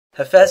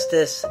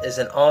Hephaestus is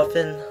an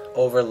often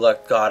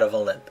overlooked god of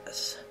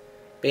Olympus.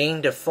 Being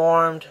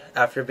deformed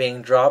after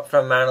being dropped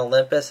from Mount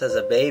Olympus as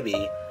a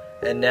baby,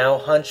 and now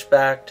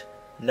hunchbacked,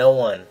 no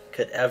one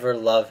could ever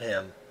love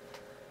him.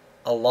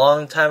 A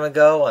long time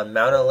ago on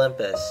Mount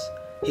Olympus,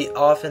 he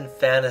often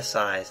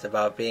fantasized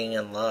about being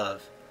in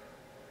love.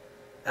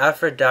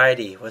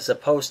 Aphrodite was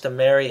supposed to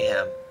marry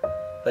him,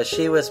 but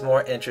she was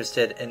more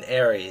interested in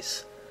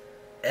Ares.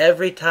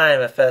 Every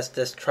time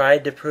Hephaestus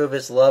tried to prove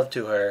his love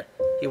to her,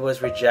 he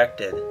was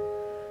rejected.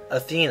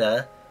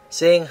 Athena,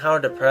 seeing how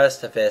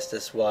depressed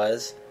Hephaestus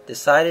was,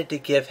 decided to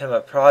give him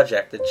a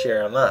project to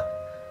cheer him up.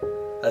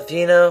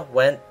 Athena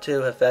went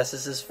to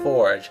Hephaestus'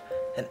 forge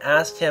and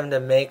asked him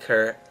to make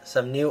her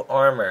some new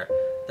armor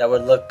that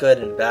would look good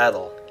in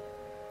battle.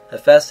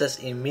 Hephaestus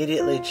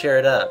immediately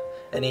cheered up,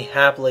 and he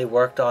happily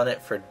worked on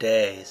it for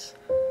days.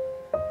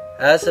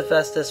 As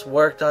Hephaestus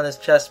worked on his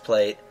chest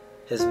plate,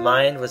 his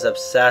mind was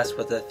obsessed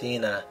with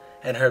Athena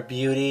and her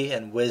beauty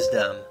and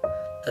wisdom.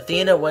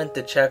 Athena went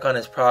to check on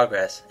his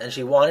progress, and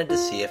she wanted to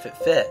see if it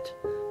fit.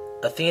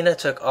 Athena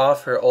took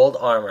off her old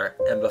armor,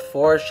 and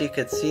before she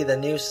could see the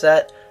new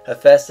set,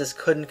 Hephaestus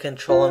couldn't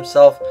control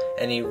himself,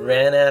 and he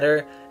ran at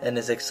her, and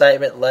his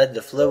excitement led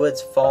to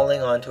fluids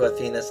falling onto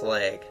Athena's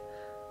leg.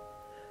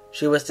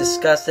 She was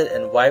disgusted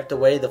and wiped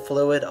away the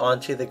fluid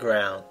onto the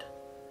ground.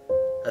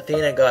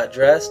 Athena got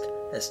dressed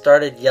and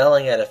started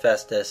yelling at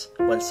Hephaestus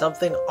when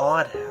something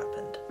odd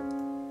happened.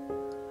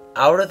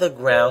 Out of the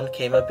ground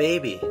came a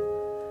baby.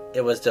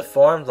 It was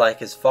deformed like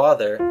his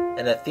father,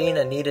 and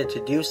Athena needed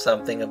to do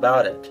something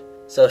about it.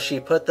 So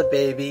she put the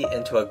baby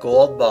into a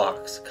gold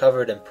box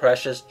covered in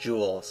precious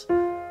jewels.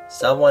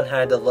 Someone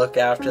had to look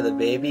after the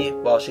baby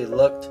while she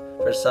looked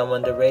for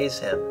someone to raise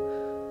him.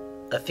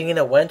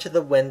 Athena went to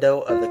the window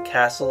of the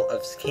castle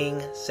of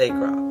King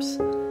Cecrops.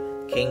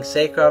 King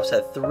Cecrops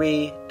had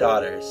 3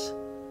 daughters.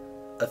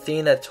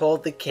 Athena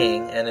told the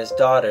king and his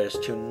daughters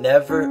to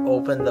never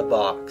open the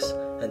box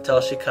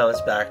until she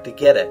comes back to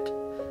get it.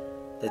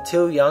 The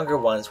 2 younger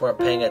ones weren't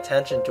paying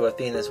attention to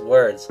Athena's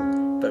words,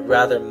 but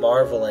rather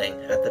marveling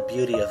at the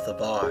beauty of the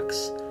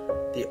box.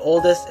 The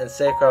oldest and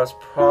Cecrops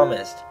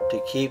promised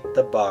to keep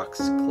the box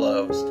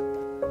closed.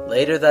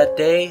 Later that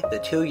day, the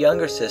 2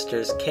 younger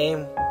sisters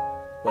came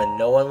when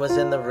no one was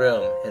in the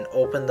room and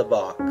opened the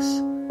box.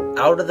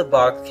 Out of the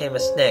box came a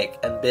snake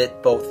and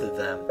bit both of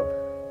them.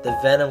 The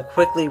venom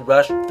quickly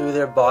rushed through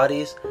their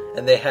bodies,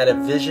 and they had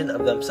a vision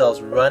of themselves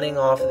running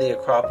off the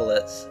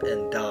Acropolis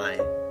and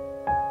dying.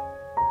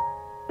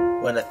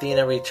 When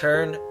Athena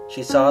returned,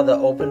 she saw the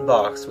open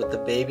box with the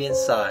baby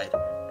inside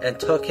and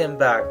took him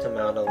back to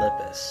Mount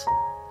Olympus.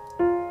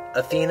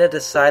 Athena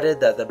decided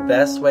that the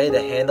best way to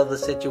handle the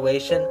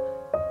situation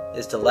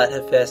is to let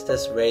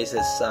Hephaestus raise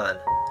his son.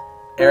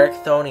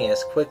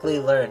 Ericthonius quickly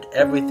learned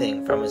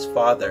everything from his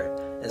father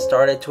and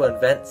started to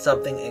invent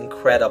something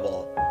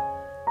incredible.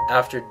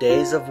 After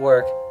days of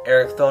work,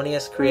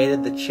 Ericthonius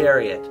created the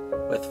chariot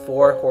with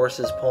 4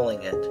 horses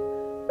pulling it.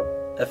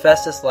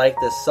 Hephaestus liked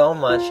this so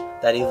much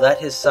that he let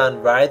his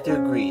son ride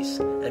through Greece,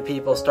 and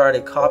people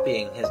started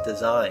copying his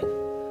design.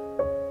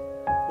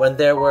 When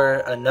there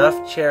were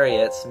enough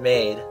chariots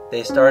made,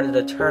 they started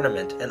a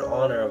tournament in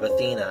honor of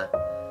Athena.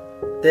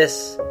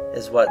 This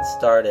is what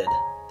started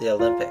the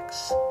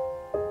Olympics.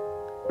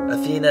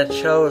 Athena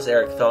chose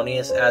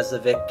Ericthonius as the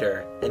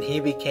victor, and he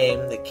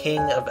became the king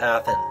of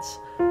Athens.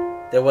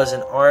 There was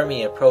an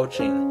army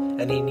approaching,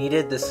 and he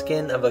needed the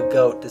skin of a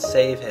goat to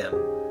save him.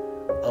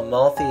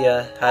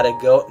 Amalthea had a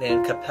goat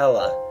named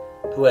Capella,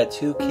 who had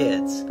 2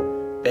 kids.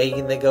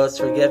 Begging the goat's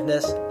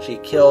forgiveness, she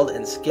killed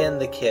and skinned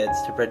the kids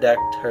to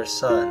protect her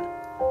son.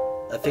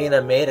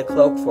 Athena made a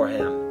cloak for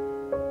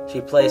him.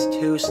 She placed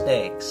 2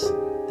 snakes,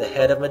 the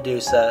head of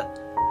Medusa,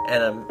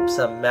 and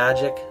some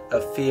magic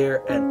of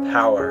fear and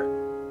power.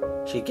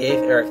 She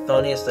gave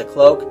Ericthonius the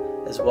cloak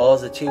as well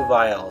as the 2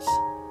 vials.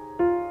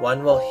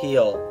 One will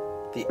heal,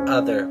 the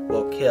other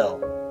will kill.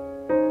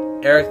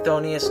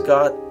 Ericthonius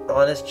got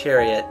on his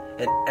chariot,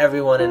 and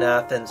everyone in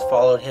Athens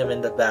followed him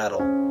into battle.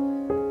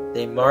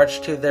 They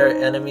marched to their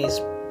enemy's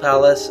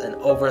palace and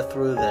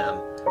overthrew them.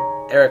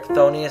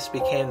 Ericthonius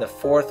became the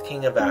 4th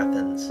king of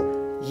Athens.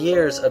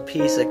 Years of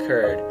peace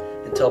occurred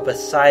until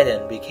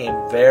Poseidon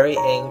became very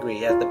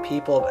angry at the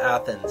people of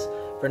Athens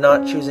for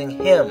not choosing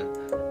him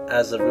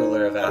as the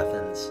ruler of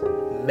Athens.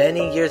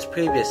 Many years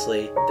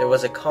previously, there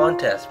was a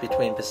contest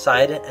between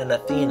Poseidon and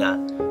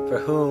Athena for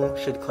whom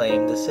should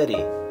claim the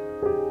city.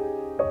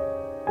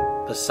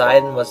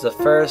 Poseidon was the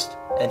first,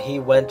 and he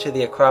went to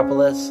the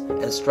Acropolis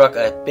and struck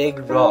a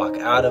big rock.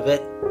 Out of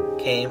it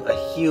came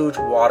a huge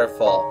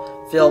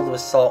waterfall filled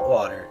with salt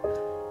water.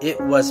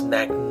 It was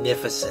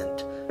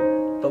magnificent,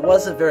 but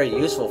wasn't very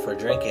useful for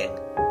drinking.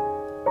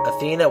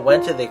 Athena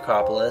went to the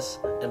Acropolis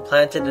and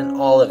planted an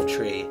olive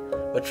tree,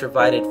 which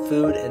provided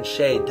food and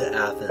shade to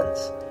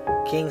Athens.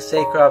 King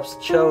Cecrops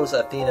chose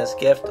Athena's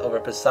gift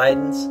over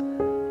Poseidon's,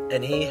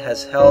 and he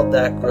has held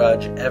that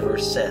grudge ever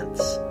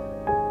since.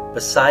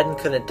 Poseidon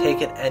couldn't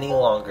take it any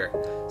longer,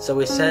 so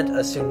he sent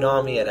a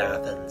tsunami at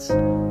Athens.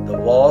 The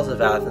walls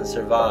of Athens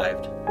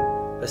survived.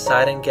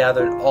 Poseidon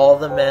gathered all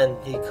the men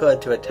he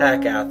could to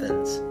attack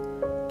Athens.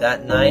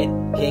 That night,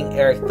 King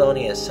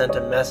Ericthonius sent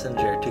a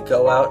messenger to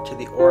go out to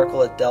the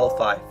oracle at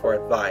Delphi for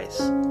advice.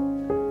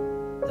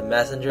 The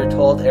messenger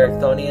told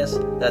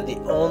Ericthonius that the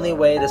only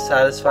way to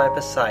satisfy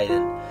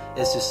Poseidon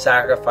is to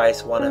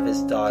sacrifice one of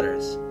his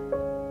daughters.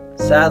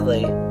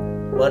 Sadly,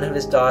 one of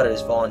his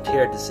daughters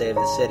volunteered to save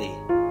the city.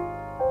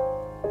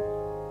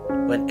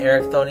 When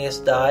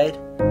Ericthonius died,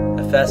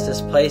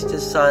 Hephaestus placed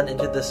his son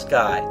into the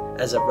sky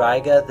as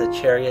Ariga the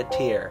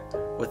charioteer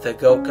with the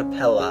goat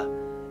Capella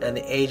and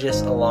the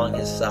Aegis along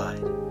his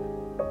side.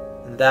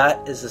 And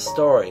that is the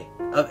story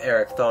of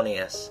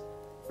Ericthonius.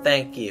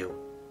 Thank you.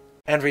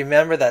 And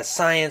remember that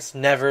science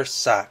never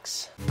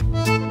sucks.